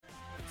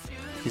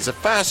He's a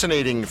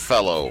fascinating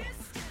fellow.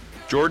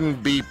 Jordan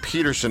B.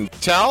 Peterson.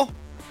 Tal?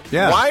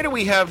 Yeah. Why do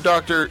we have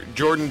Dr.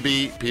 Jordan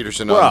B.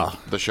 Peterson on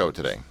the show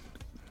today?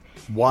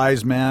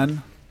 Wise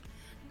man.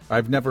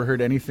 I've never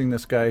heard anything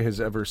this guy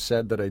has ever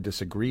said that I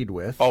disagreed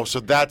with. Oh, so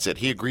that's it.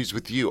 He agrees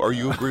with you, or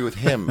you agree with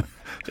him.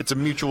 It's a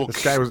mutual kumbaya.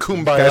 This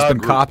guy's been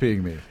group.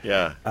 copying me.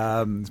 Yeah.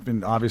 He's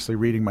been obviously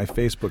reading my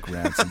Facebook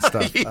rants and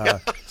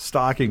stuff,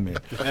 stalking me.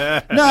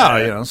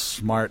 No,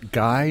 smart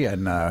guy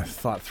and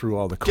thought through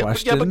all the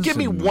questions. Yeah, but give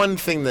me one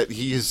thing that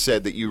he has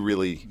said that you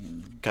really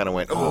kind of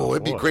went,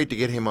 it'd be great to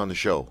get him on the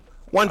show.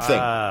 One thing.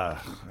 I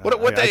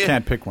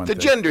can't pick one The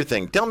thing. gender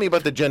thing. Tell me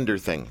about the gender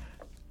thing.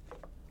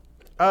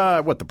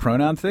 What, the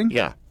pronoun thing?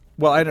 Yeah.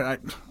 Well,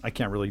 I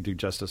can't really do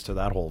justice to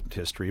that whole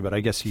history, but I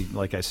guess he,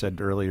 like I said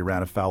earlier,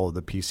 ran afoul of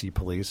the PC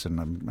police, and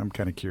I'm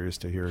kind of curious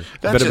to hear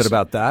a bit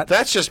about that.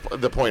 That's just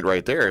the point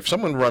right there. If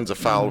someone runs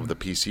afoul of the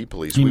PC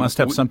police, he must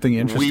have something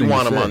interesting. We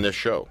want to him say. on this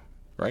show,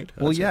 right?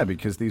 Well, yeah,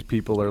 because these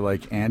people are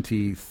like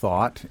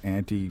anti-thought,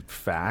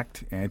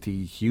 anti-fact,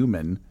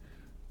 anti-human.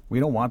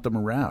 We don't want them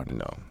around.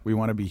 No. We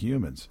want to be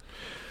humans.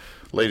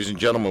 Ladies and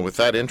gentlemen, with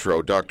that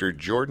intro, Dr.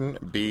 Jordan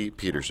B.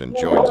 Peterson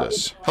joins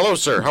us. Hello,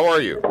 sir. How are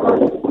you?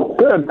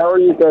 Good. How are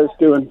you guys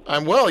doing?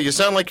 I'm well. You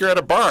sound like you're at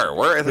a bar.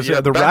 Where?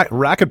 Yeah, the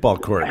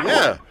racquetball court.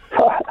 Yeah.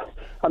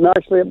 I'm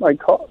actually at my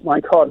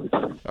cottage.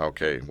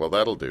 Okay. Well,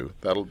 that'll do.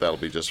 That'll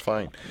be just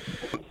fine.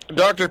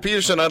 Dr.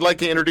 Peterson, I'd like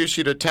to introduce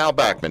you to Tal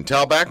Bachman.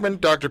 Tal Bachman,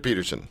 Dr.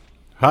 Peterson.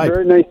 Hi.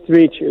 Very nice to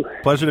meet you.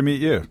 Pleasure to meet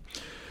you.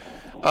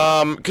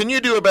 Can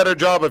you do a better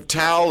job of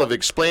Tal of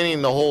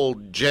explaining the whole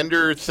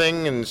gender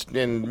thing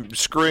and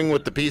screwing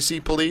with the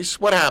PC police?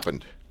 What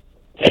happened?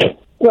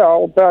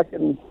 Well, back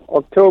in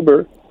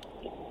October,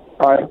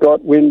 I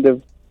got wind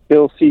of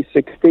Bill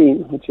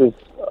C-16, which is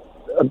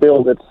a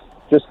bill that's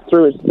just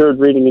through its third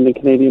reading in the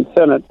Canadian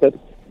Senate that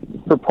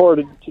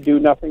purported to do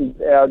nothing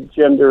but add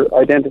gender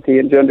identity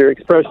and gender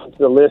expression to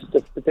the list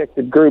of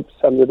protected groups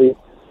under the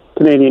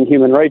Canadian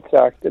Human Rights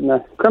Act and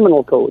the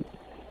Criminal Code.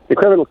 The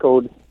Criminal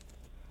Code,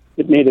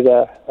 it made it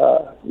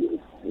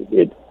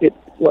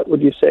what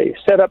would you say,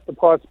 set up the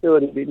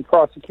possibility of being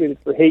prosecuted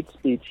for hate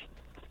speech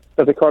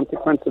as a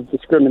consequence of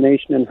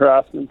discrimination and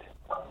harassment,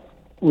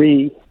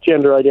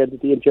 gender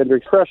identity and gender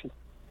expression.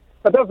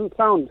 That doesn't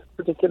sound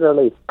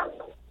particularly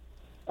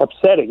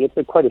upsetting. It's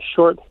quite a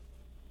short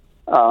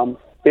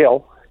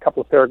bill, a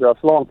couple of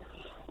paragraphs long.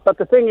 But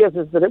the thing is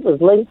that it was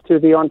linked to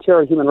the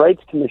Ontario Human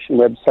Rights Commission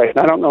website. And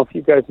I don't know if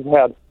you guys have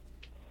had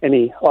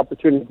any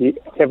opportunity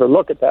to ever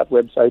look at that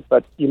website,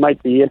 but you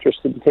might be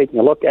interested in taking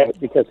a look at it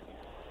because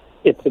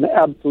it's an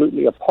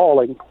absolutely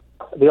appalling,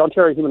 the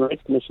Ontario Human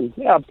Rights Commission is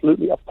an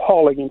absolutely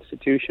appalling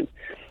institution.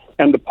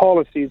 And the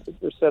policies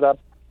that were set up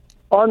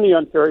on the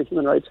Ontario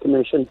Human Rights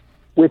Commission,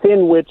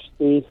 within which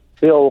the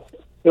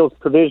bill's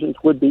provisions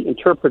would be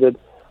interpreted,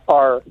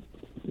 are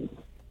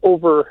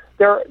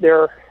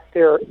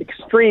they're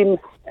extreme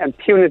and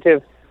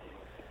punitive,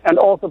 and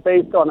also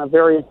based on a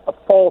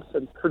false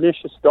and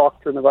pernicious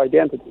doctrine of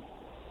identity.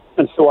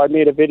 And so I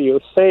made a video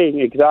saying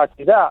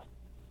exactly that.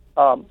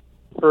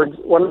 For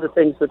one of the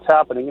things that's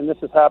happening, and this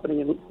is happening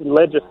in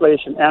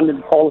legislation and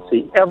in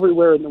policy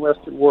everywhere in the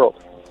Western world,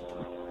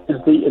 is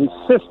the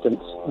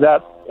insistence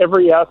that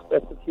every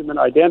aspect of human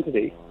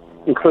identity,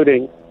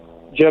 including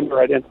gender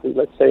identity,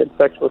 let's say, and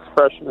sexual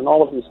expression and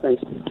all of these things,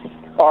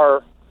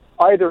 are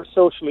either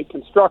socially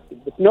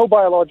constructed with no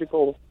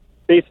biological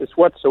basis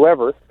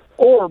whatsoever,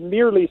 or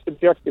merely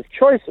subjective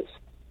choices.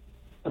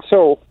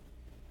 So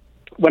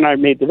when I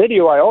made the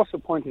video, I also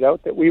pointed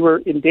out that we were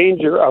in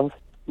danger of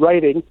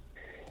writing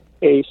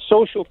a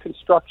social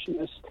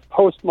constructionist,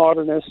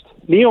 postmodernist,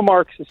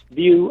 neo-Marxist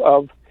view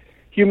of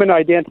human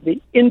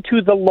identity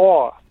into the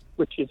law,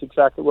 which is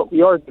exactly what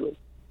we are doing.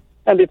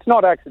 And it's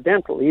not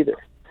accidental either.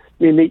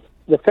 I mean,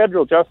 the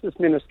federal justice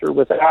minister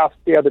was asked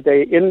the other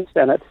day in the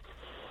Senate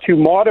to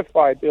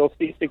modify Bill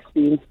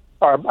C-16,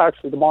 or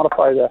actually to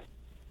modify the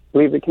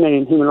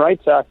Canadian Human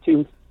Rights Act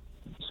to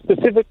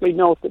specifically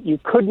note that you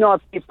could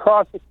not be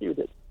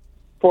prosecuted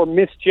for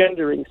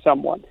misgendering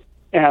someone,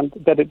 and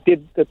that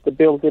the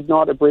bill did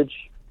not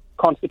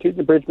constitute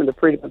an abridgment of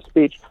freedom of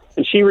speech.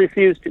 And she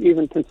refused to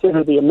even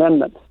consider the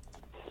amendment.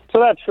 So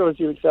that shows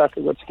you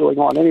exactly what's going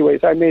on.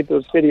 Anyways, I made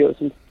those videos,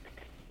 and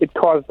it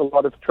caused a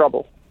lot of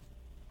trouble.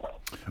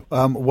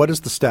 What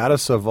is the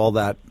status of all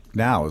that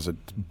now? Is it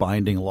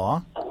binding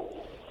law?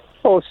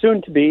 Oh,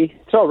 soon to be.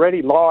 It's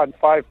already law in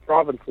 5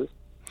 provinces.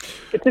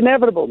 It's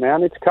inevitable,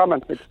 man. It's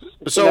coming.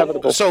 It's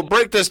inevitable. So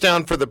break this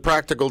down for the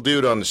practical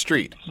dude on the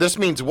street. This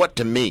means what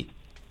to me?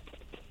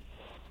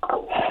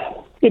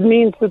 It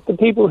means that the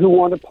people who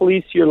want to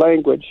police your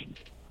language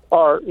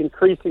are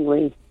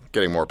increasingly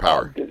getting more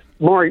power.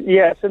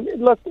 Yes. And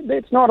look,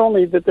 it's not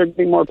only that they're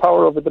getting more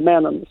power over the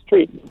man on the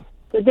street.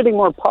 They're getting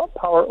more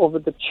power over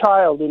the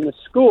child in the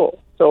school.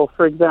 So,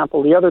 for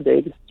example, the other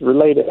day, this is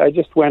related, I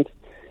just went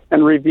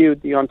and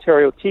reviewed the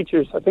Ontario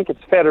Teachers, I think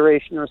it's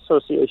Federation or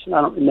Association,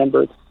 I don't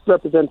remember. It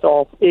represents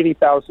all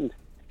 80,000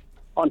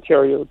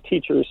 Ontario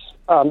teachers.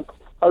 I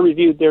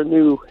reviewed their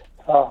new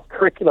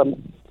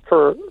curriculum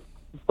for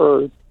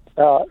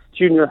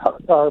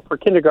for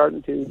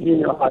kindergarten to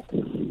junior high,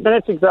 and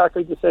it's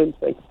exactly the same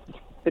thing.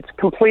 It's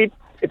complete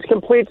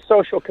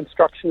social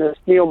constructionist,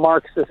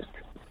 neo-Marxist,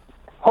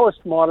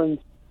 postmodern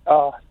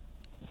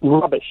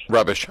rubbish.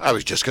 Rubbish. I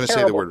was just going to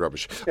say the word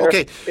rubbish.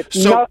 Okay,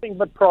 it's nothing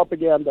but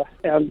propaganda.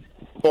 And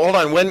hold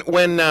on.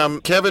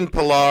 When Kevin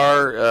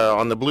Pillar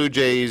on the Blue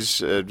Jays,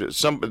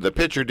 the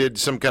pitcher did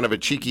some kind of a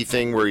cheeky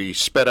thing where he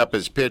sped up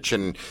his pitch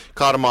and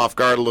caught him off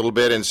guard a little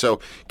bit, and so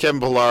Kevin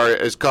Pillar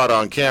is caught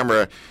on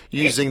camera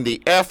using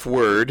the F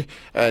word,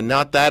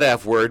 not that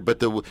F word, but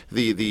the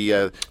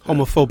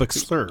homophobic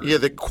slur. Yeah,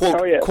 the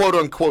quote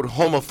unquote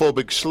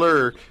homophobic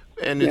slur.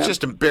 And it's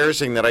just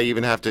embarrassing that I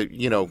even have to,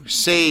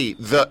 say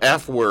the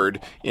F word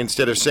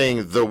instead of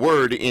saying the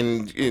word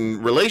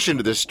in relation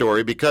to this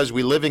story, because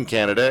we live in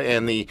Canada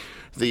and the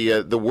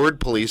word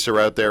police are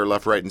out there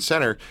left, right, and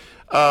center.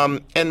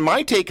 And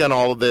my take on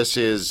all of this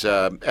is,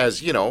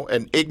 as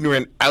an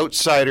ignorant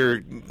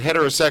outsider,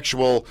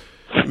 heterosexual,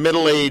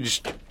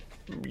 middle-aged,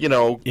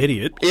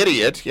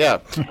 idiot. Yeah.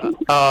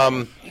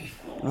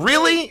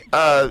 Really?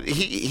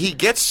 He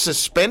gets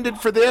suspended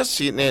for this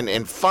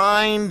and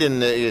fined,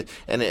 and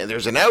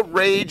there's an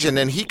outrage, and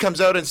then he comes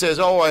out and says,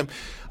 "Oh,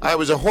 I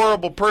was a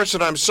horrible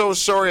person. I'm so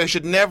sorry. I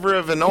should never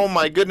have, and oh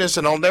my goodness,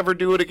 and I'll never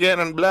do it again,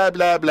 and blah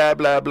blah blah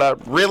blah blah."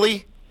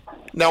 Really?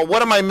 Now,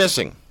 what am I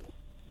missing?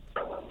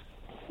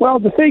 Well,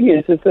 the thing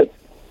is that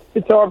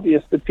it's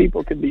obvious that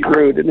people can be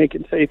rude and they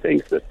can say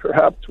things that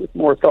perhaps with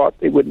more thought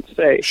they wouldn't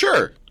say.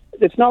 Sure.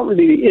 It's not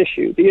really the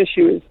issue. The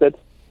issue is that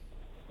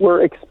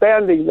we're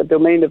expanding the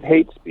domain of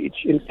hate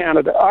speech in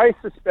Canada. I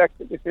suspect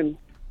that within,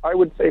 I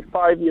would say,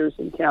 5 years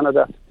in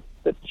Canada,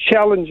 that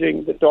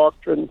challenging the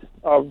doctrine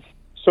of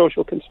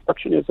social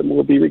constructionism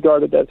will be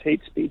regarded as hate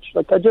speech.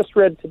 Like I just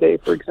read today,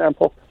 for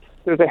example,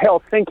 there's a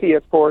Helsinki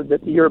Accord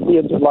that the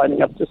Europeans are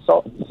lining up to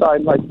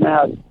sign like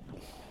mad,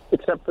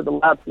 except for the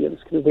Latvians,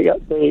 because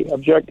they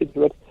objected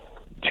to it,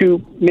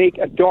 to make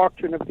a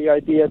doctrine of the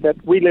idea that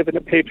we live in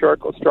a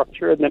patriarchal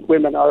structure and that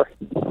women are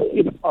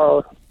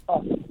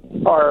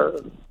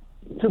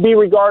to be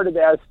regarded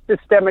as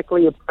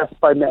systemically oppressed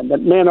by men, that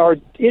men are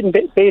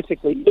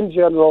basically, in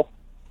general,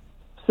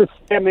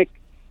 systemic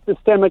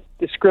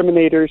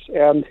discriminators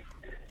and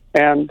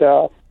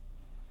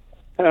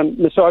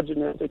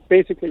misogynistic,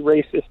 basically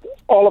racist.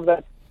 All of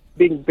that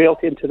being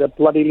built into the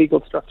bloody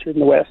legal structure in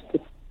the West,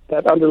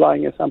 that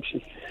underlying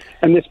assumption.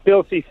 And this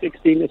Bill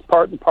C-16 is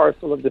part and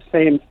parcel of the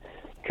same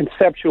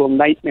conceptual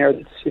nightmare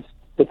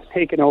that's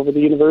taken over the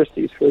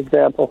universities, for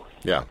example.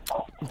 Yeah.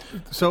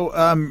 So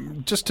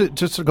just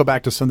to go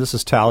back to some, this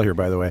is Tal here,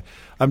 by the way.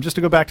 Just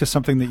to go back to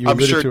something that you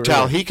alluded to. I'm sure,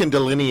 Tal, he can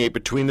delineate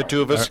between the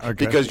two of us,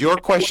 because your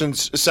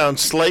questions sound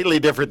slightly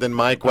different than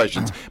my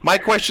questions. My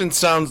question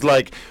sounds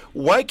like,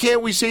 why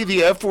can't we say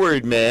the F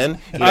word, man?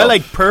 I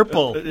like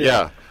purple.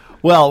 Yeah.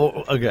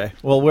 Well, okay.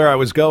 Well, where I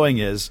was going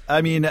is,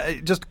 I mean,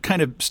 just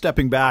kind of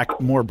stepping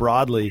back more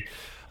broadly,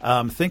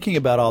 thinking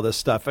about all this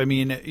stuff. I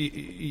mean,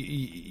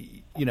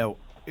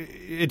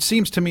 it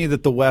seems to me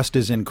that the West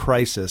is in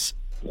crisis.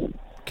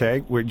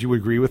 Okay, would you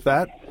agree with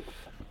that?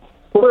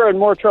 We're in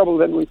more trouble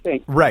than we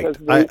think. Right.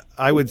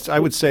 I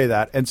would say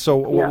that. And so,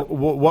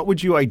 what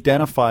would you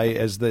identify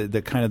as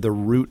the kind of the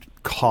root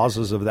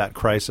causes of that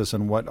crisis,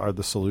 and what are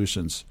the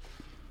solutions?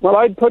 Well,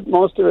 I'd put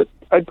most of it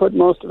at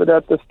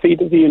the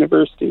feet of the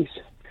universities.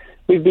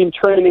 We've been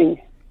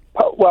training.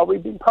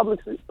 We've been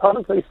publicly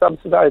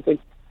subsidizing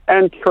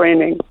and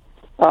training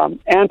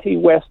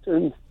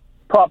anti-Western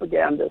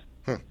propagandists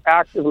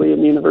actively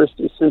in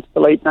universities since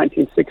the late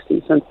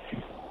 1960s,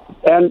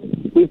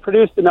 and we've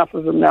produced enough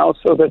of them now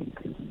so that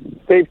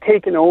they've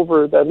taken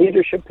over the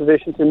leadership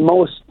positions in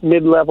most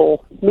mid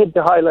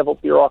to high-level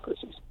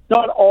bureaucracies.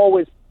 Not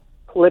always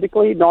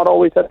politically, not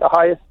always at the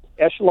highest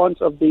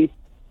echelons of the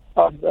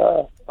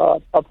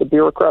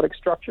bureaucratic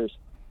structures,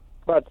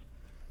 but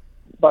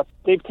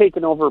they've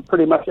taken over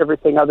pretty much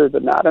everything other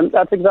than that, and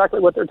that's exactly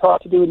what they're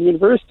taught to do in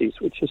universities,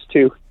 which is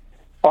to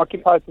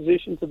occupy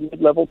positions of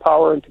mid-level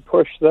power and to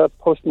push the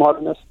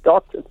postmodernist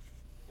doctrine.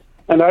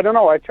 And I don't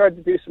know, I tried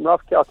to do some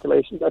rough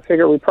calculations. I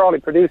figure we probably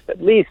produced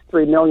at least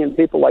 3 million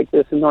people like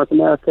this in North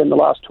America in the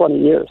last 20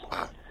 years.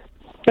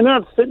 And they're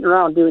not sitting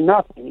around doing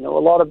nothing. A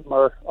lot of them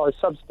are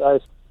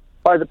subsidized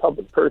by the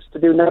public purse to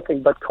do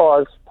nothing but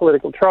cause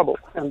political trouble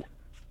and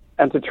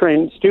to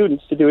train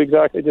students to do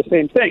exactly the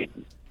same thing.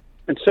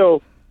 And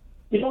so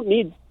you don't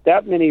need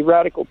that many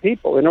radical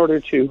people in order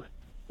to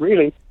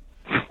really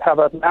have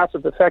a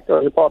massive effect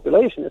on the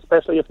population,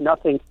 especially if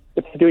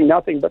they're doing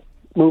nothing but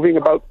moving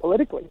about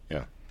politically.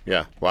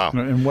 Yeah. Wow.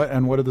 And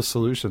what are the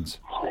solutions?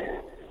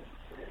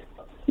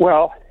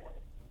 Well,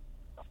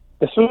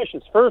 the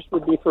solutions first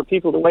would be for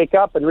people to wake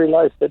up and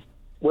realize that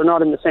we're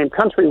not in the same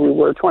country we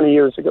were 20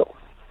 years ago.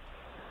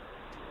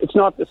 It's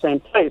not the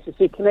same place. You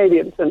see,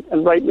 Canadians,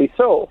 and rightly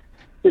so,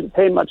 didn't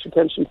pay much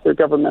attention to their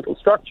governmental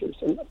structures.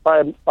 And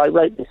by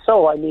rightly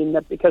so, I mean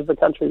that because the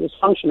country was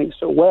functioning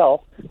so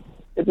well,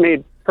 it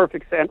made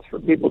perfect sense for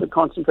people to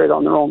concentrate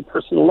on their own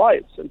personal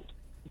lives and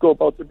go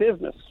about their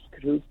business,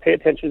 to pay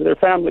attention to their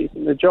families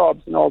and their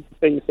jobs and all the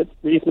things that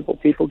reasonable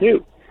people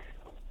do.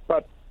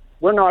 But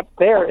we're not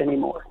there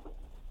anymore,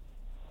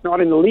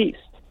 not in the least.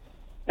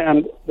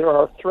 And there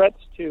are threats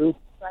to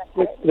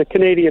the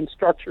Canadian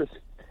structures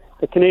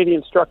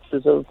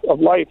of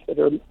life that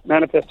are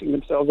manifesting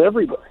themselves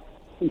everywhere.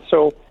 And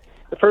so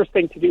the first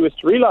thing to do is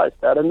to realize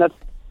that, and that's,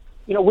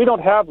 we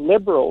don't have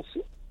liberals.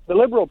 The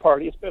Liberal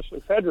Party,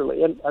 especially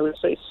federally, and I would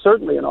say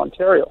certainly in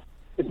Ontario,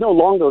 is no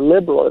longer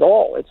liberal at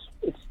all.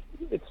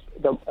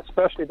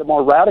 Especially the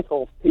more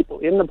radical people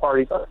in the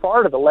parties are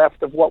far to the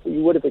left of what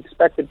we would have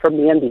expected from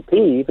the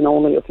NDP even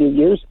only a few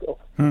years ago.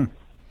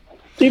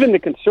 Even the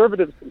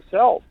Conservatives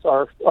themselves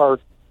are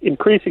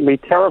increasingly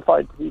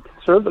terrified to be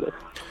conservative.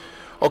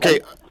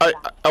 Okay,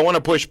 I want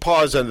to push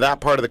pause on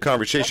that part of the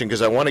conversation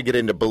because I want to get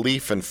into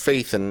belief and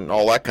faith and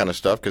all that kind of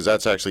stuff because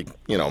that's actually,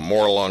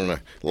 more along the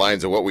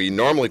lines of what we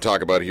normally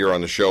talk about here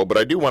on the show. But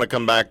I do want to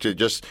come back to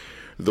just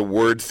the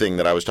word thing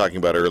that I was talking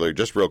about earlier,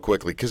 just real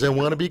quickly, because I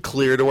want to be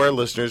clear to our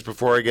listeners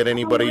before I get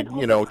anybody,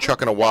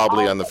 chucking a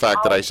wobbly on the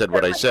fact that I said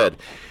what I said.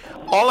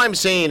 All I'm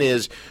saying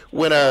is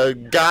when a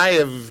guy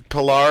of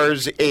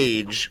Pilar's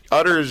age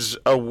utters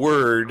a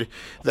word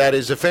that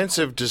is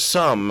offensive to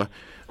some,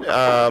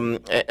 and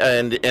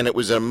it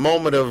was a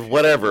moment of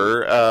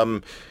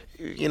whatever,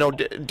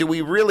 do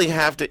we really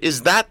have to?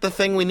 Is that the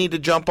thing we need to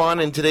jump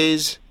on in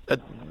today's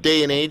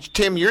day and age?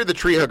 Tim, you're the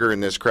tree hugger in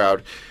this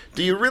crowd.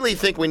 Do you really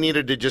think we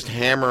needed to just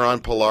hammer on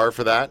Pilar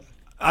for that?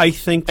 I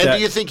think that... And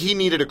do you think he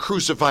needed to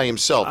crucify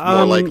himself,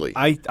 more likely?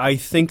 I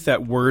think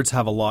that words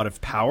have a lot of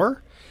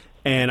power.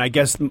 And I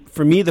guess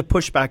for me, the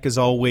pushback is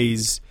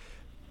always,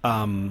 we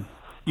aren't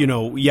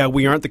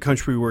the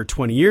country we were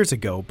 20 years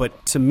ago.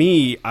 But to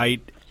me,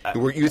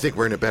 you think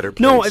we're in a better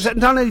place? No,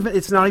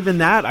 it's not even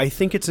that. I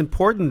think it's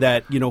important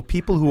that,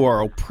 people who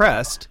are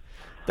oppressed,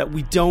 that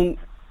we don't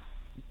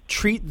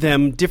treat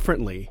them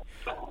differently.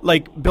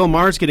 Like Bill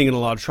Maher's getting in a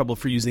lot of trouble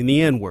for using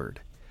the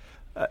N-word.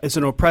 As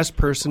an oppressed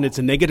person, it's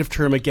a negative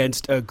term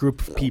against a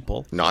group of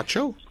people.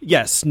 Nacho?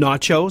 Yes,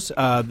 nachos,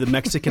 the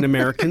Mexican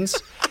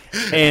Americans.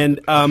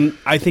 And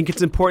I think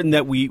it's important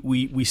that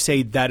we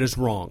say that is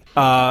wrong.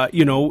 If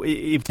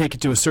you take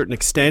it to a certain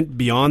extent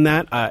beyond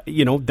that,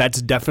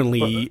 that's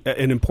definitely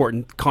an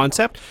important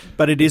concept.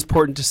 But it is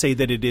important to say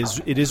that it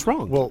is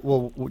wrong.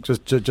 Well,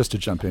 just to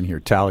jump in here,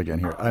 Tal again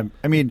here.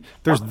 I mean,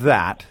 there's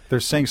that.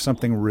 There's saying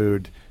something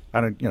rude.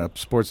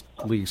 Sports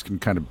leagues can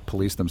kind of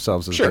police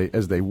themselves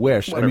as they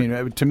wish. Whatever.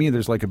 I mean, to me,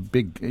 there's like a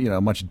big,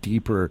 much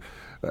deeper,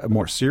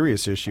 more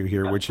serious issue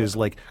here, which is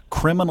like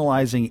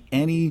criminalizing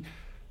any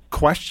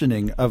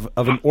questioning of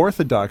an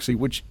orthodoxy,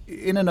 which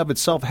in and of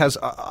itself has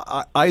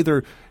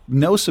either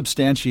no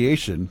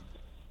substantiation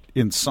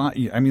in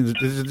science. I mean,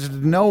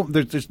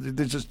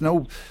 there's just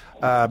no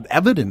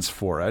evidence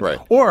for it, right.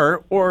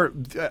 or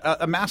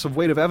a massive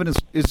weight of evidence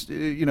is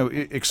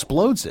it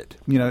explodes it.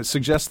 It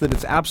suggests that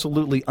it's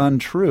absolutely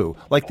untrue,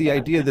 like the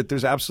idea that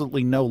there's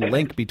absolutely no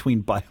link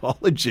between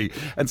biology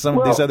and some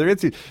of these other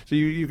entities. So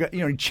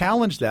you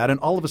challenge that, and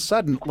all of a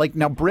sudden, like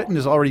now, Britain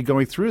is already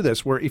going through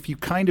this, where if you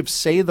kind of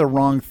say the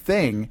wrong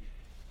thing,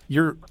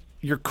 you're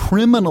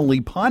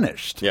criminally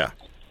punished. Yeah.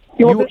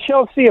 The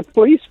Chelsea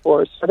police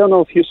force, I don't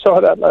know if you saw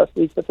that last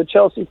week, but the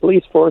Chelsea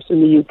police force in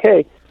the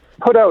UK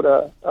put out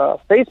a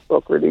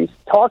Facebook release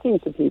talking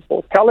to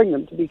people, telling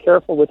them to be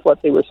careful with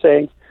what they were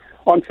saying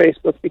on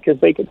Facebook because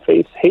they could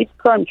face hate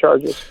crime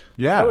charges.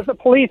 Yeah. That was the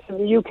police in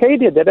the UK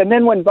did it. And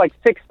then when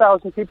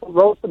 6,000 people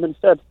wrote them and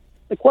said,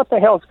 what the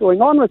hell's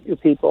going on with you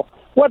people?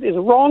 What is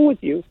wrong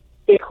with you?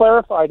 They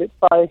clarified it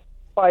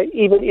by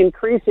even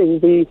increasing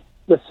the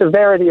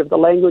severity of the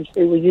language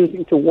they were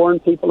using to warn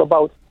people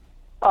about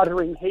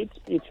uttering hate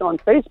speech on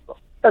Facebook,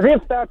 as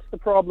if that's the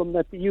problem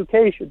that the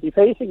UK should be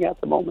facing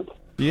at the moment.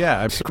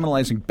 Yeah,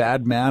 criminalizing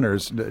bad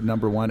manners,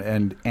 number one,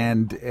 and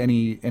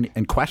any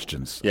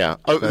questions. Yeah,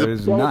 that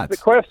is nuts.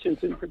 The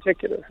questions in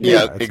particular.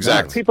 Yeah,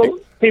 exactly.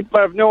 People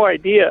have no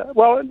idea.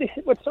 Well,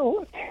 what's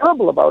so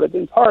terrible about it,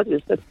 in part,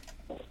 is that.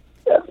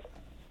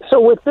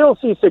 So with Bill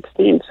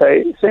C-16,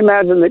 say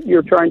imagine that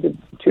you're trying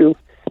to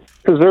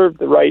preserve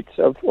the rights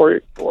of,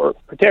 or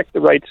protect the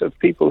rights of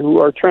people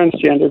who are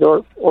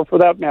transgendered, or for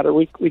that matter,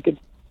 we could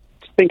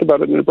think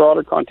about it in a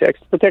broader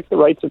context, protect the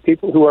rights of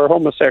people who are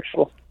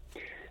homosexual.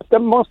 The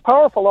most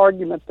powerful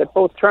argument that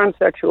both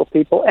transsexual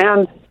people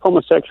and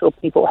homosexual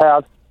people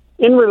have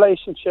in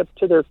relationship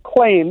to their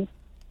claim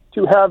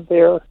to have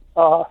their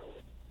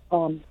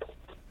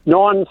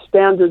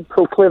non-standard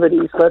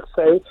proclivities, let's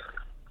say,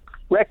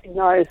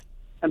 recognized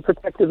and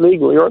protected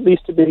legally, or at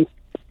least to be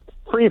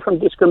free from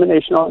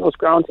discrimination on those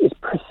grounds, is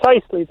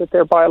precisely that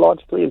they're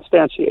biologically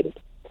instantiated.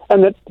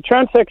 And that the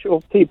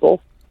transsexual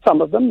people, some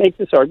of them, make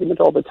this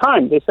argument all the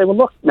time. They say, well,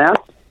 look, man,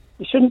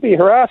 you shouldn't be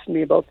harassing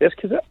me about this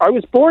because I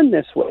was born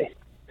this way.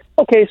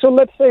 Okay, so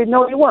let's say,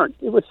 no, you weren't.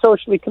 It was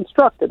socially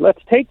constructed.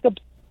 Let's take the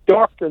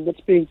doctrine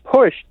that's being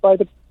pushed by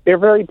the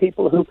very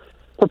people who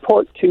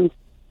purport to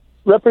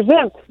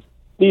represent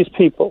these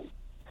people.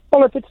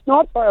 Well, if it's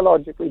not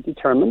biologically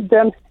determined,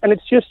 then, and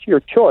it's just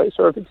your choice,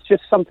 or if it's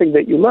just something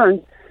that you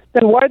learn,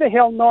 then why the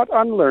hell not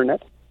unlearn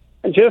it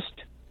and just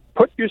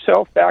put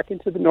yourself back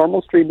into the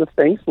normal stream of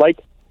things, like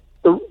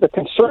the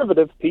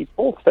conservative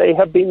people, say,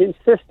 have been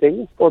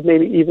insisting, or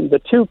maybe even the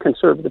two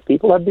conservative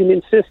people have been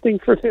insisting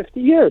for 50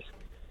 years.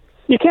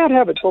 You can't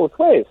have it both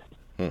ways.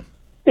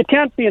 It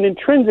can't be an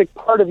intrinsic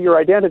part of your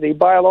identity,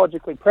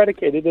 biologically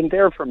predicated and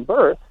there from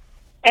birth,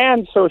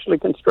 and socially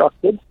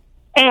constructed,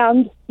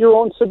 and your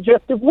own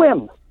subjective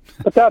whim.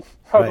 But that's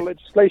how the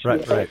legislation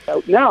is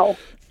out now.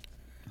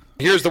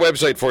 Here's the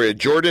website for you,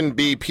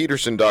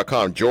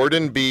 jordanbpeterson.com,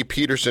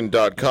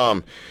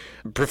 jordanbpeterson.com.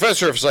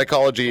 Professor of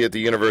psychology at the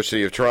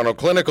University of Toronto,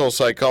 clinical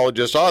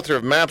psychologist, author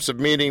of Maps of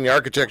Meaning, The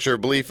Architecture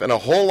of Belief, and a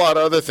whole lot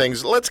of other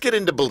things. Let's get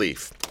into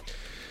belief.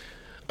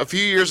 A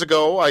few years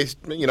ago,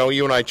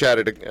 you and I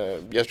chatted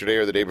yesterday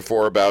or the day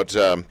before about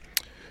the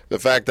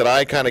fact that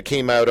I kind of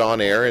came out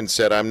on air and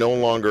said I'm no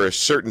longer a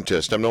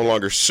certaintist. I'm no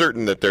longer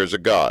certain that there's a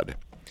God.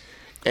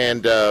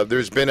 And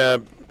there's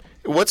been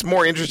what's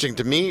more interesting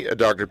to me,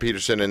 Dr.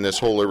 Peterson, in this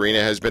whole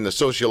arena has been the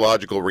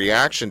sociological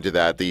reaction to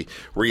that, the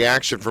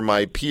reaction from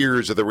my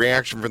peers or the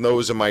reaction from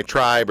those in my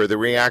tribe or the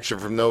reaction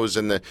from those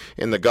in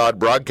the God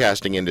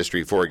broadcasting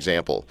industry, for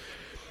example.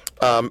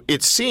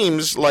 It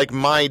seems like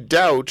my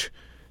doubt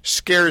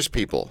scares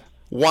people.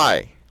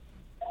 Why?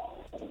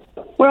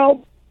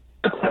 Well,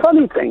 it's a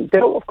funny thing.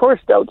 Of course,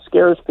 doubt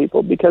scares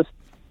people because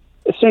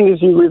as soon as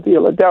you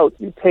reveal a doubt,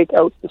 you take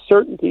out the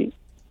certainty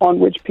on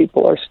which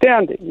people are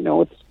standing.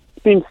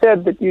 It's been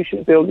said that you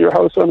should build your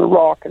house on a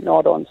rock and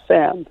not on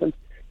sand. And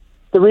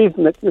the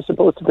reason that you're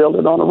supposed to build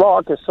it on a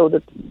rock is so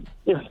that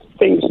if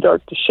things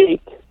start to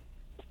shake,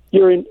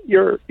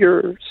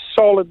 you're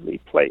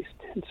solidly placed.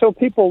 And so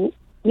people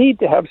need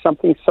to have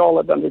something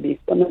solid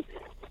underneath them.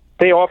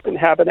 They often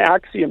have an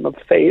axiom of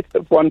faith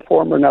of one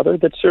form or another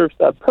that serves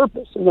that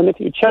purpose. And then if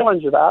you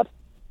challenge that,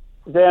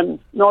 then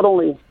not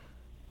only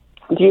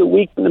do you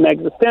weaken them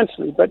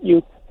existentially, but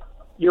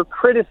you're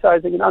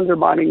criticizing and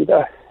undermining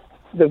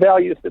the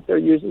values that they're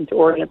using to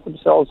orient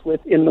themselves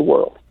with in the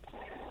world.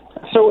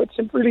 So it's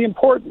really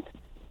important.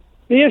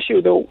 The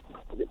issue, though,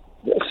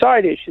 the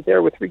side issue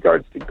there with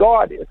regards to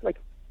God is,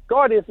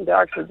 God isn't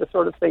actually the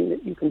sort of thing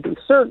that you can be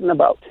certain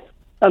about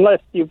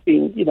unless you've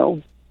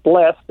been,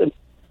 blessed and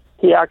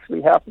he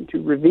actually happened to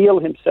reveal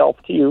himself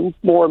to you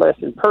more or less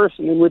in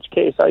person, in which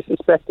case I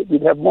suspect that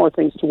you'd have more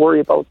things to worry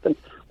about than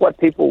what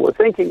people were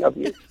thinking of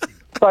you.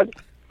 But,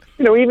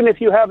 even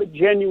if you have a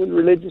genuine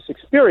religious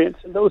experience,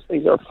 and those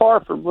things are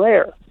far from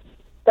rare,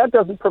 that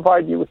doesn't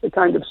provide you with the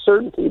kind of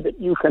certainty that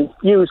you can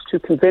use to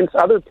convince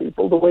other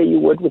people the way you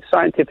would with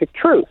scientific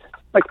truth.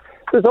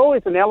 There's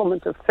always an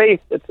element of faith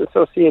that's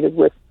associated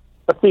with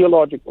a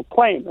theological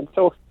claim, and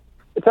so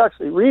it's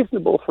actually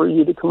reasonable for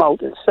you to come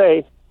out and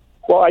say,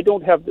 well, I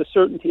don't have the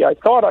certainty I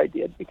thought I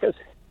did, because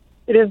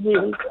it isn't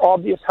even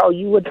obvious how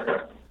you would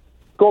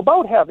go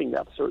about having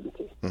that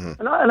certainty. Mm-hmm.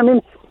 And I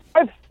mean,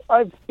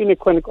 I've been a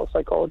clinical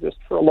psychologist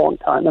for a long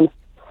time, and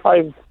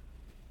I've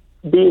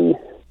been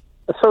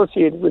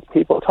associated with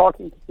people,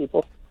 talking to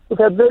people who've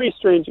had very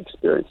strange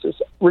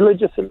experiences,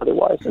 religious and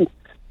otherwise, and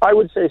I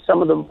would say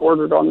some of them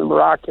bordered on the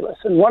miraculous.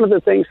 And one of the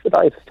things that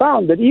I've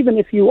found, that even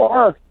if you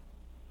are,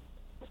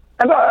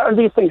 and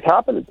these things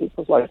happen in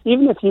people's lives,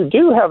 even if you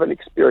do have an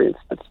experience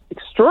that's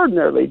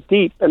extraordinarily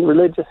deep and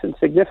religious in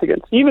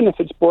significance, even if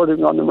it's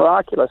bordering on the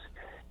miraculous,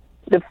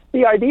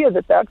 the idea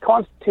that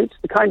constitutes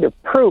the kind of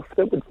proof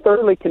that would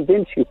thoroughly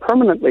convince you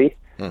permanently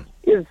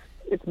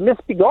it's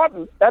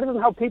misbegotten. That isn't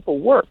how people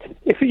work.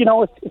 If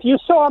you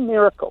saw a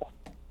miracle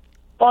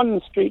on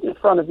the street in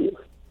front of you,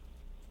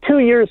 2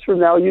 years from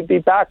now you'd be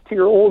back to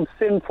your old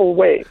sinful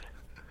ways.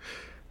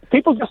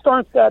 People just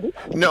aren't that.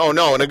 No,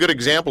 and a good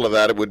example of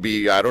that, it would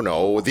be, I don't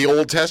know, the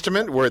Old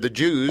Testament, where the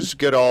Jews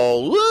get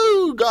all,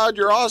 woo, God,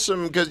 you're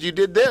awesome because you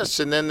did this.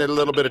 And then a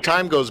little bit of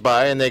time goes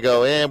by and they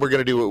go, we're going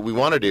to do what we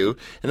want to do.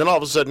 And then all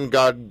of a sudden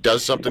God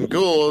does something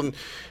cool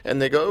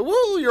and they go,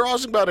 woo, you're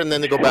awesome about it. And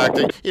then they go back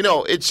to,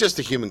 it's just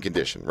the human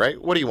condition, right?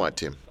 What do you want,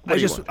 Tim? I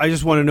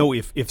just want to know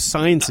if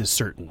science is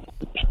certain.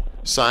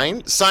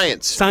 Science?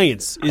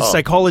 Science. Is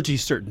psychology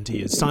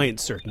certainty? Is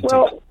science certainty?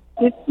 Well,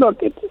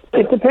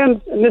 it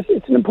depends, and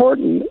it's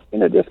important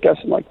in a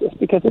discussion like this,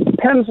 because it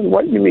depends on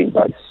what you mean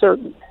by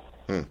certain.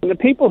 And the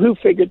people who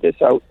figured this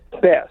out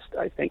best,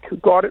 I think, who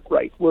got it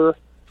right, were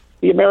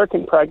the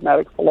American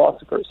pragmatic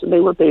philosophers, and they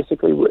were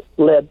basically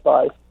led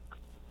by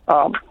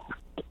a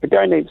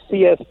guy named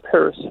C.S.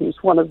 Peirce,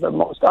 who's one of the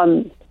most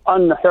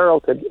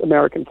unheralded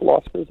American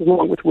philosophers,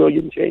 along with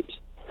William James.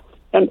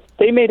 And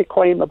they made a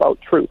claim about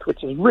truth,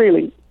 which is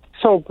really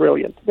so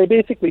brilliant. They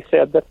basically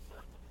said that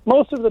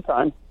most of the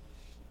time,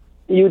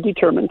 you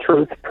determine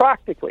truth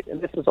practically,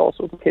 and this is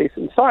also the case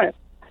in science.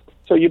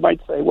 So you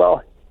might say,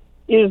 well,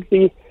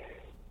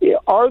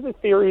 are the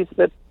theories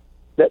that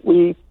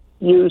we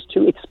use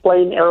to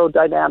explain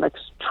aerodynamics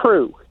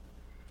true?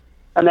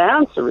 And the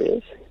answer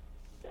is,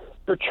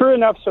 they're true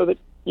enough so that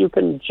you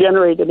can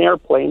generate an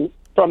airplane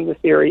from the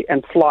theory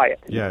and fly it.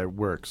 Yeah, it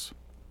works.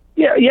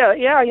 Yeah.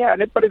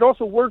 But it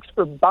also works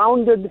for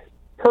bounded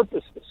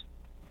purposes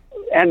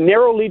and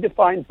narrowly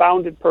defined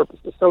bounded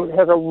purposes. So it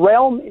has a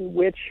realm in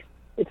which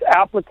its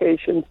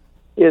application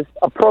is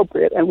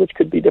appropriate and which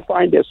could be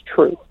defined as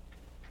true.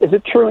 Is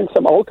it true in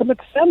some ultimate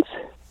sense?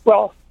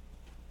 Well,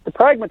 the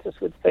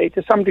pragmatist would say,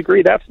 to some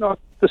degree, that's not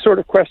the sort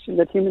of question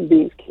that human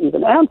beings can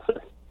even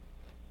answer,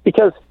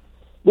 because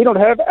we don't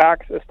have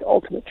access to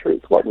ultimate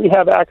truth. What we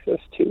have access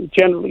to,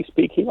 generally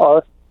speaking,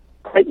 are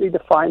tightly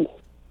defined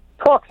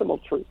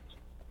proximal truths.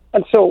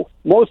 And so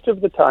most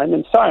of the time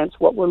in science,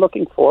 what we're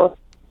looking for,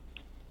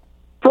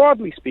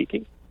 broadly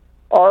speaking,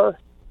 are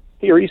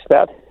theories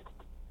that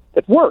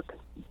work.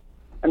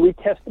 And we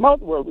test them out in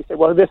the world. We say,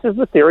 well, this is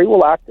the theory,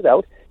 we'll act it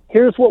out.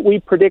 Here's what we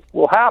predict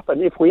will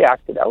happen if we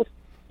act it out.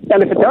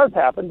 And if it does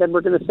happen, then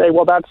we're going to say,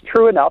 well, that's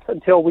true enough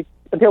until we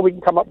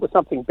can come up with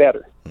something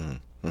better.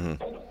 Mm-hmm.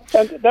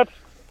 And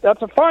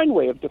that's a fine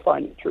way of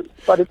defining truth,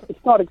 but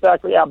it's not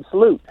exactly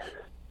absolute.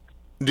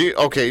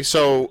 Okay,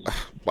 so,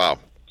 wow,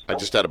 I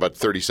just had about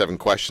 37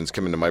 questions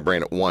come into my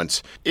brain at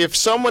once. If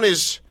someone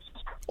is...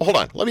 Hold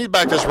on, let me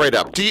back this right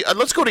up.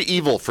 Let's go to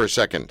evil for a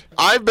second.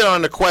 I've been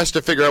on a quest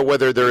to figure out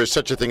whether there is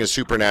such a thing as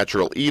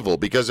supernatural evil,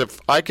 because if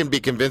I can be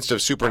convinced of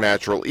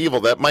supernatural evil,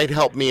 that might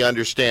help me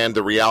understand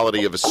the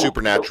reality of a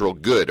supernatural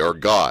good or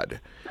God.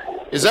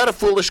 Is that a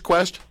foolish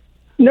quest?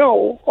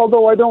 No,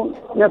 although I don't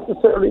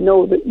necessarily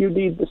know that you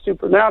need the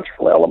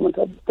supernatural element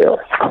of it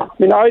there. I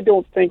mean, I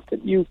don't think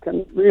that you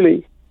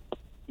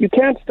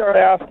can't start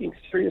asking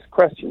serious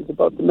questions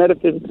about the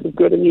metaphysics of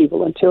good and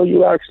evil until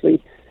you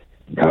actually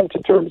come to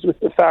terms with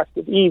the fact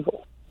of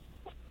evil.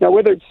 Now,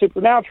 whether it's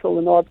supernatural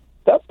or not,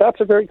 that's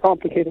a very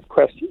complicated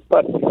question,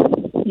 but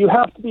you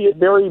have to be a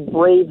very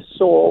brave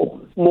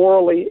soul,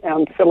 morally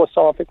and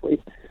philosophically,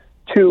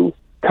 to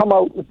come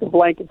out with the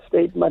blanket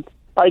statement,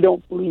 I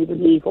don't believe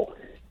in evil.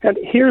 And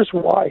here's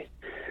why.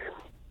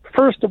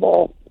 First of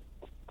all,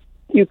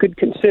 you could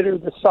consider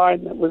the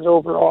sign that was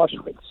over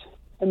Auschwitz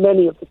and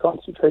many of the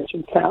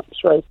concentration camps,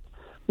 right?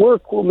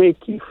 Work will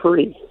make you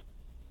free.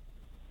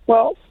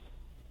 Well,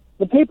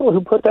 the people who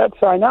put that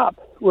sign up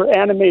were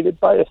animated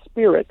by a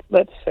spirit,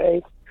 let's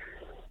say,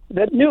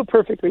 that knew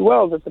perfectly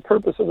well that the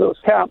purpose of those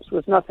camps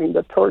was nothing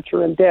but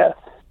torture and death.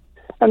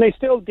 And they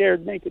still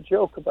dared make a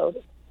joke about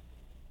it.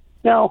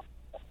 Now,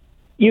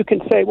 you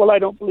can say, well, I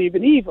don't believe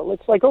in evil.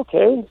 It's like,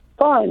 okay,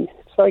 fine.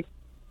 It's like,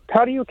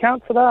 how do you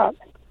account for that?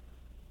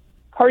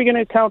 How are you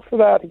going to account for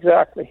that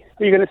exactly?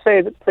 Are you going to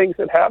say that things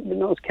that happened in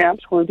those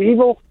camps weren't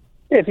evil?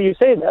 If you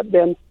say that,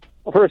 then,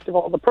 well, first of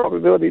all, the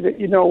probability that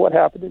you know what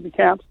happened in the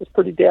camps is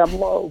pretty damn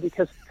low,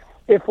 because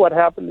if what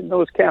happened in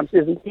those camps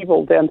isn't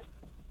evil, then...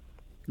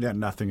 Yeah,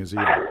 nothing is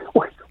evil.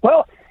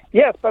 Well,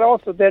 yes, but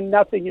also then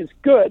nothing is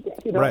good.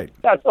 You know, right.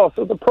 That's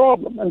also the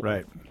problem. And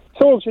right.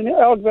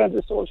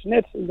 Alexander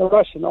Solzhenitsyn, the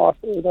Russian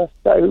author, the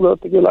guy who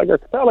wrote the Gulag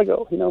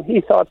Archipelago,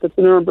 he thought that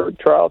the Nuremberg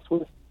trials were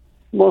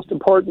the most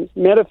important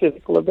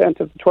metaphysical event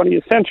of the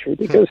 20th century,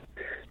 because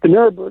the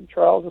Nuremberg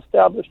trials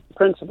established the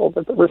principle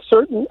that there were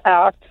certain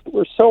acts that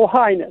were so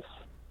heinous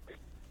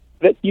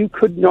that you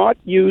could not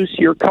use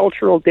your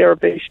cultural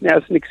derivation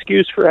as an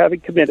excuse for having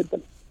committed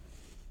them.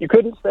 You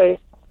couldn't say,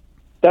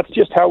 that's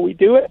just how we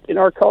do it in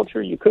our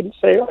culture. You couldn't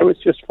say, I was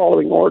just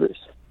following orders.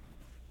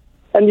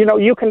 And,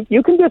 you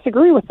can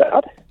disagree with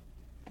that.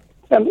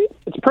 And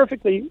it's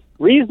perfectly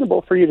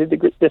reasonable for you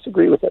to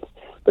disagree with it.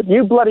 But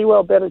you bloody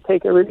well better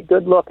take a really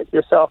good look at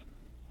yourself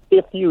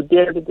if you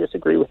dare to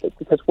disagree with it,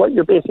 because what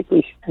you're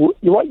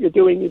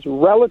doing is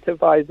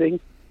relativizing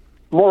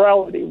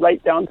morality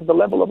right down to the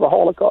level of the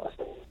Holocaust.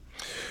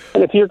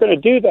 And if you're going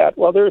to do that,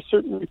 well, there are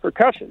certain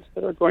repercussions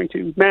that are going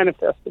to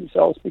manifest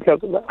themselves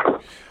because of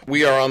that.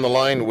 We are on the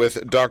line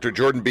with Dr.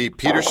 Jordan B.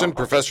 Peterson,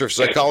 professor of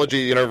psychology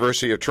at the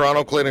University of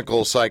Toronto,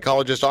 clinical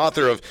psychologist,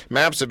 author of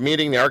Maps of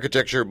Meaning, The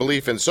Architecture of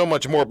Belief, and so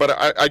much more. But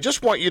I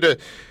just want you to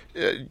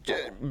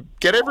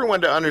get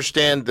everyone to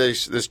understand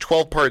this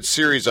 12-part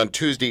series on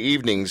Tuesday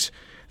evenings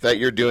that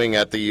you're doing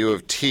at the U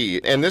of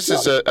T. And this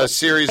is a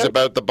series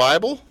about the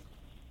Bible?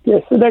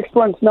 Yes, the next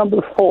one's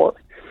number 4.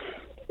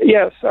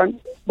 Yes,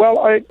 I'm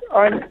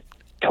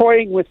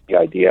toying with the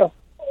idea,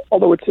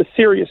 although it's a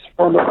serious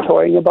form of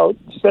toying, about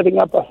setting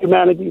up a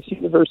humanities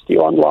university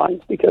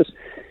online, because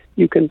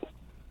you can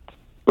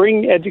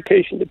bring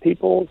education to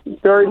people in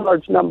very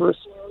large numbers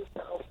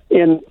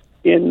in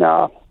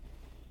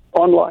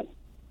online.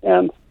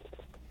 And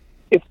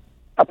if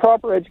a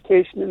proper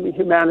education in the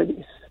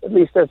humanities, at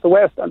least as the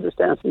West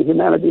understands the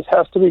humanities,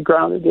 has to be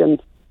grounded in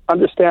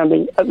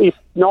understanding, at least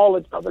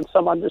knowledge of and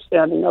some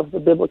understanding of the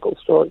biblical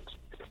stories.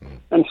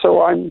 And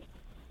so I'm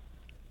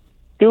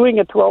doing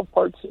a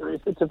 12-part series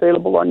that's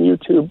available on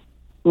YouTube,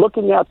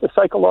 looking at the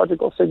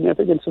psychological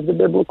significance of the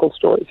biblical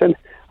stories. And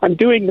I'm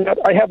doing that.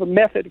 I have a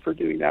method for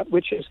doing that,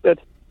 which is that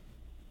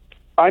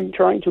I'm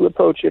trying to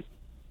approach it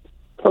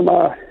from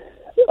a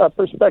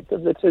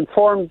perspective that's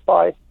informed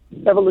by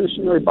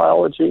evolutionary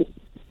biology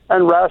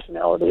and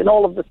rationality and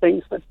all of the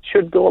things that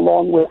should go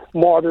along with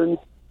modern,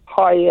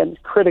 high-end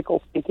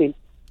critical thinking.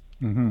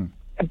 Mm-hmm.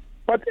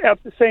 But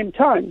at the same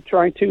time,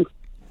 trying to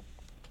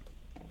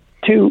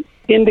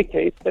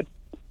indicate that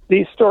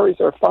these stories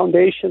are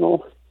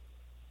foundational,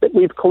 that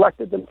we've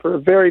collected them for a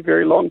very,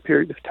 very long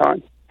period of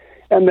time,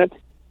 and that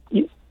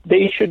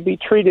they should be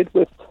treated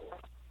with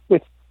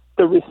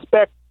the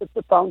respect that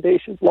the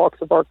foundation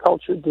blocks of our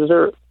culture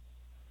deserve.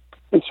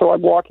 And so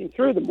I'm walking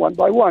through them one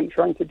by one,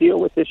 trying to deal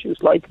with issues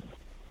like,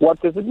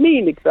 what does it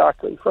mean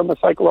exactly from a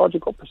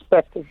psychological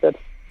perspective that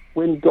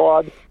when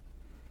God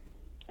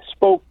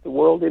spoke the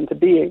world into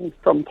being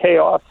from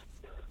chaos,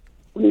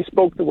 when he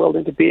spoke the world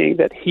into being,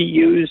 that he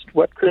used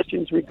what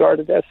Christians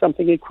regarded as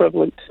something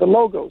equivalent to the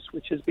Logos,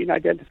 which has been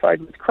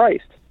identified with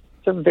Christ.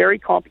 It's a very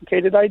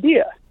complicated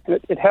idea. And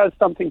it has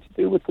something to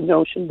do with the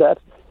notion that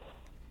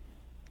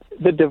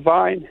the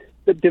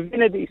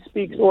divinity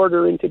speaks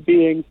order into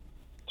being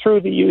through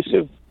the use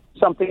of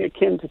something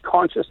akin to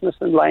consciousness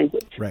and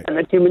language, right, and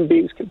that human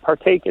beings can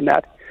partake in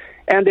that.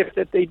 And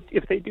if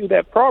they do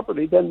that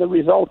properly, then the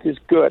result is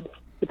good.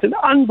 It's an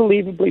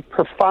unbelievably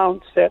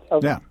profound set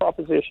of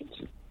propositions.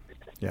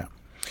 Yeah.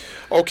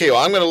 Okay,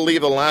 well, I'm going to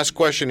leave the last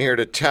question here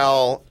to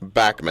Tal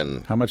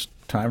Bachman. How much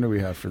time do we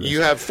have for this?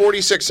 You have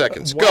 46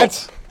 seconds.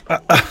 What?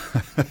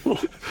 Go.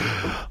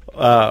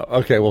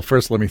 Okay, well,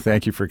 first let me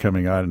thank you for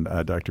coming on,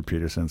 Dr.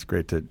 Peterson. It's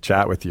great to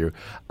chat with you.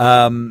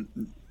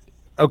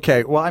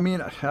 Okay, well, I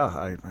mean,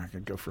 I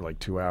could go for like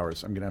 2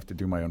 hours. I'm going to have to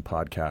do my own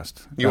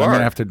podcast. I'm going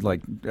to have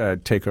to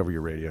take over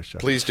your radio show.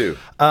 Please do.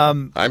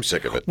 I'm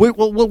sick of it.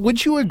 Well,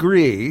 would you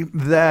agree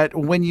that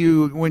when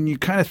you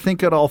kind of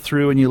think it all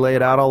through and you lay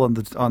it out all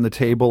on the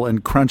table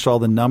and crunch all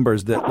the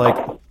numbers, that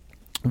like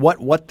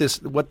what this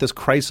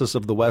crisis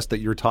of the West that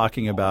you're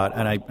talking about,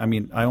 and I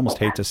mean, I almost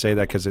hate to say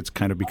that because it's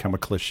kind of become a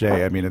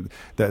cliche. I mean,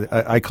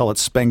 I call it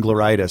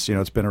Spengleritis.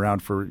 It's been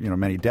around for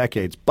many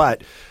decades,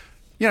 but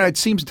it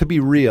seems to be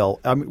real.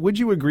 Would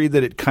you agree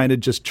that it kind of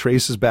just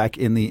traces back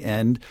in the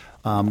end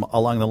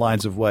along the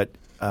lines of what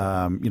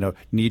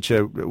Nietzsche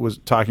was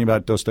talking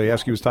about,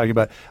 Dostoevsky was talking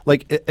about,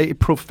 like a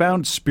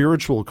profound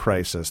spiritual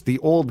crisis? The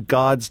old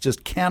gods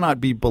just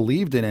cannot be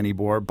believed in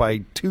anymore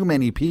by too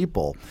many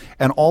people,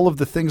 and all of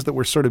the things that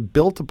were sort of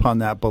built upon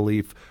that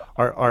belief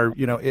are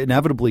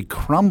inevitably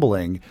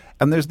crumbling.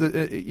 And there's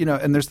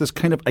this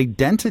kind of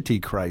identity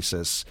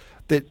crisis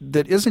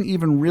that isn't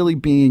even really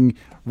being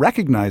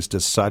recognized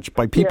as such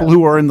by people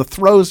who are in the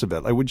throes of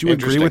it. Would you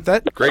agree with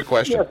that? Great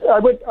question. Yes,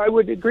 I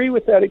would agree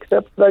with that,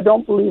 except that I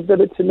don't believe that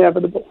it's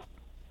inevitable.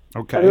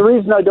 Okay. And the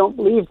reason I don't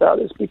believe that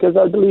is because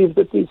I believe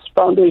that these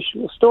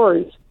foundational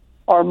stories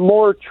are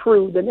more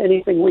true than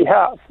anything we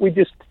have.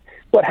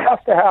 What has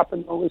to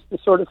happen, though, is the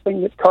sort of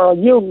thing that Carl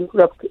Jung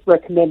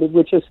recommended,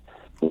 which is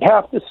we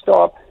have to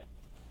stop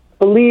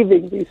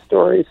believing these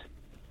stories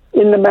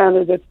in the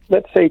manner that,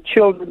 let's say,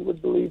 children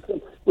would believe them.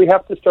 We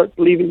have to start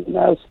believing them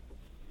as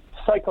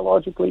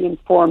psychologically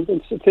informed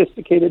and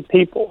sophisticated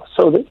people,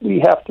 so that we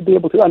have to be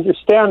able to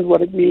understand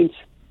what it means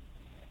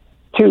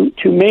to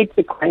make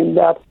the claim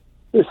that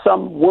there's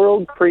some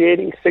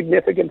world-creating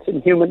significance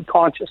in human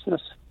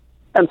consciousness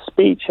and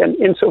speech, and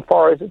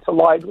insofar as it's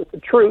allied with the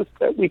truth,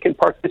 that we can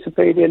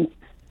participate in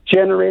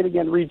generating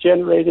and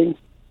regenerating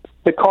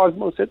the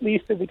cosmos, at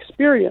least as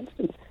experienced.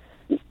 And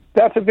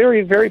that's a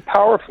very, very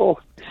powerful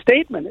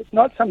statement. It's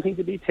not something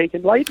to be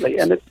taken lightly,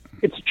 and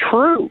it's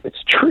true.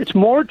 It's true. It's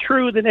more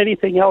true than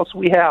anything else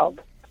we have.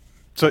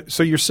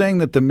 So you're saying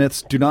that the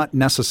myths do not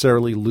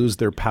necessarily lose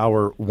their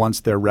power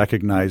once they're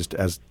recognized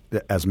as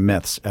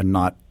myths and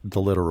not the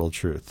literal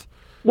truth?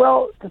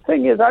 Well, the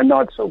thing is, I'm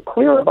not so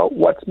clear about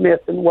what's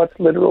myth and what's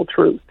literal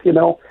truth.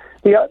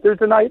 There's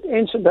an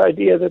ancient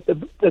idea that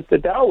the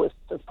Taoists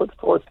have put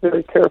forth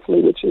very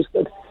carefully, which is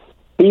that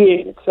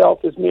being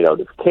itself is made out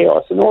of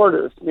chaos and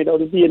order. It's made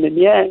out of yin and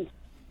yang.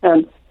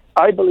 And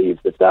I believe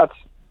that's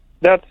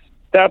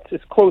as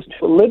close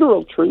to a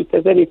literal truth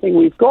as anything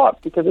we've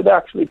got, because it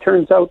actually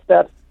turns out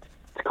that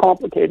it's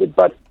complicated.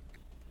 But,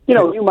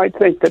 you might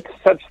think that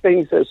such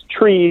things as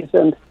trees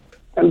and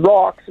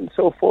rocks and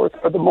so forth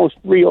are the most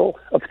real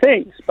of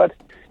things. But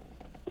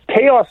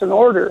chaos and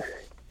order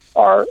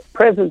are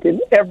present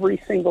in every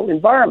single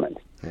environment.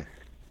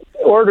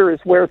 Order is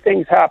where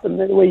things happen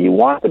the way you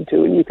want them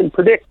to, and you can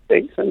predict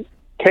things, and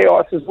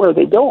chaos is where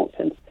they don't.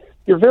 And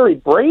your very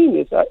brain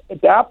is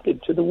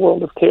adapted to the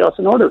world of chaos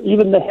and order.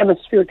 Even the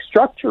hemispheric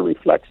structure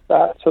reflects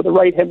that. So the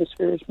right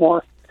hemisphere is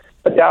more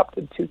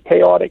adapted to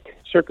chaotic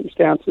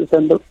circumstances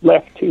and the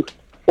left to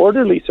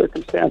orderly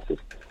circumstances.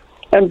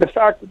 And the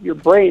fact that your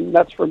brain,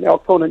 that's from L.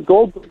 Conan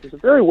Goldberg, is a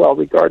very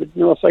well-regarded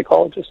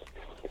neuropsychologist,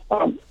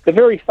 the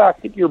very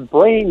fact that your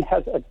brain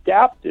has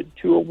adapted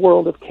to a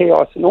world of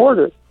chaos and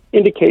order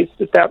indicates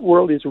that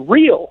world is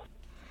real,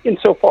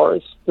 insofar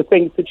as the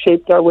things that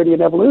shaped Darwinian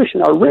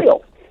evolution are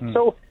real.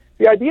 So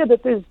the idea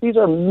that these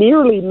are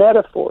merely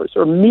metaphors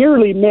or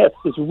merely myths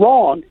is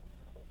wrong,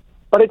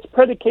 but it's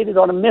predicated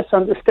on a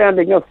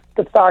misunderstanding of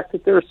the fact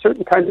that there are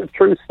certain kinds of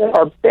truths that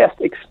are best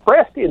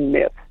expressed in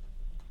myth.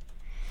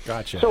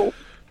 Gotcha. So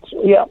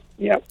yeah.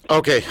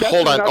 Okay,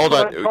 hold on.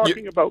 What I'm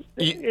talking about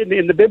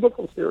in the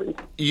biblical series.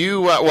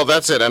 Well,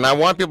 that's it. And I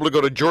want people to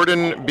go to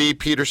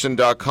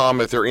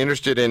jordanbpeterson.com if they're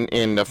interested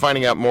in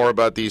finding out more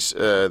about these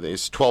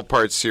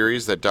 12-part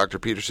series that Dr.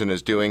 Peterson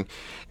is doing.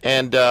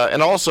 And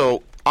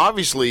also,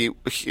 obviously,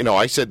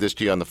 I said this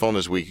to you on the phone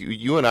this week.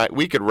 You and I,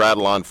 we could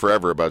rattle on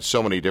forever about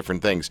so many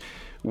different things.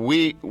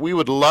 We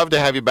would love to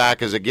have you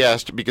back as a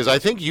guest because I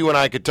think you and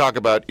I could talk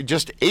about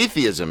just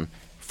atheism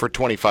for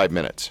 25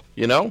 minutes,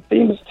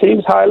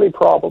 Seems highly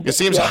probable. It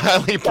seems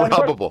highly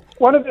probable.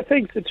 One of the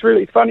things that's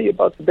really funny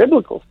about the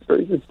biblical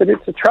stories is that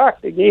it's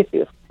attracting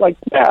atheists like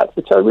that,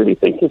 which I really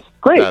think is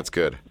great. That's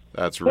good.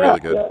 That's really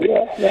good.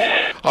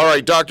 Yeah. All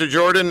right, Dr.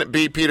 Jordan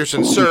B.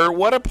 Peterson, sir,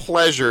 what a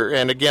pleasure.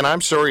 And again,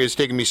 I'm sorry it's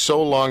taken me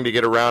so long to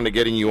get around to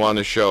getting you on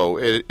the show.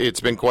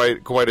 It's been quite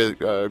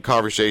a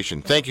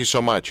conversation. Thank you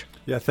so much.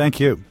 Yeah, thank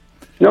you.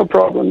 No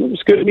problem. It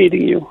was good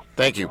meeting you.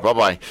 Thank you.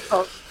 Bye-bye.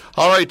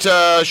 All right,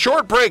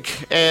 short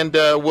break, and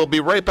we'll be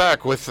right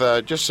back with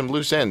just some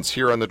loose ends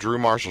here on the Drew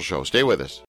Marshall Show. Stay with us.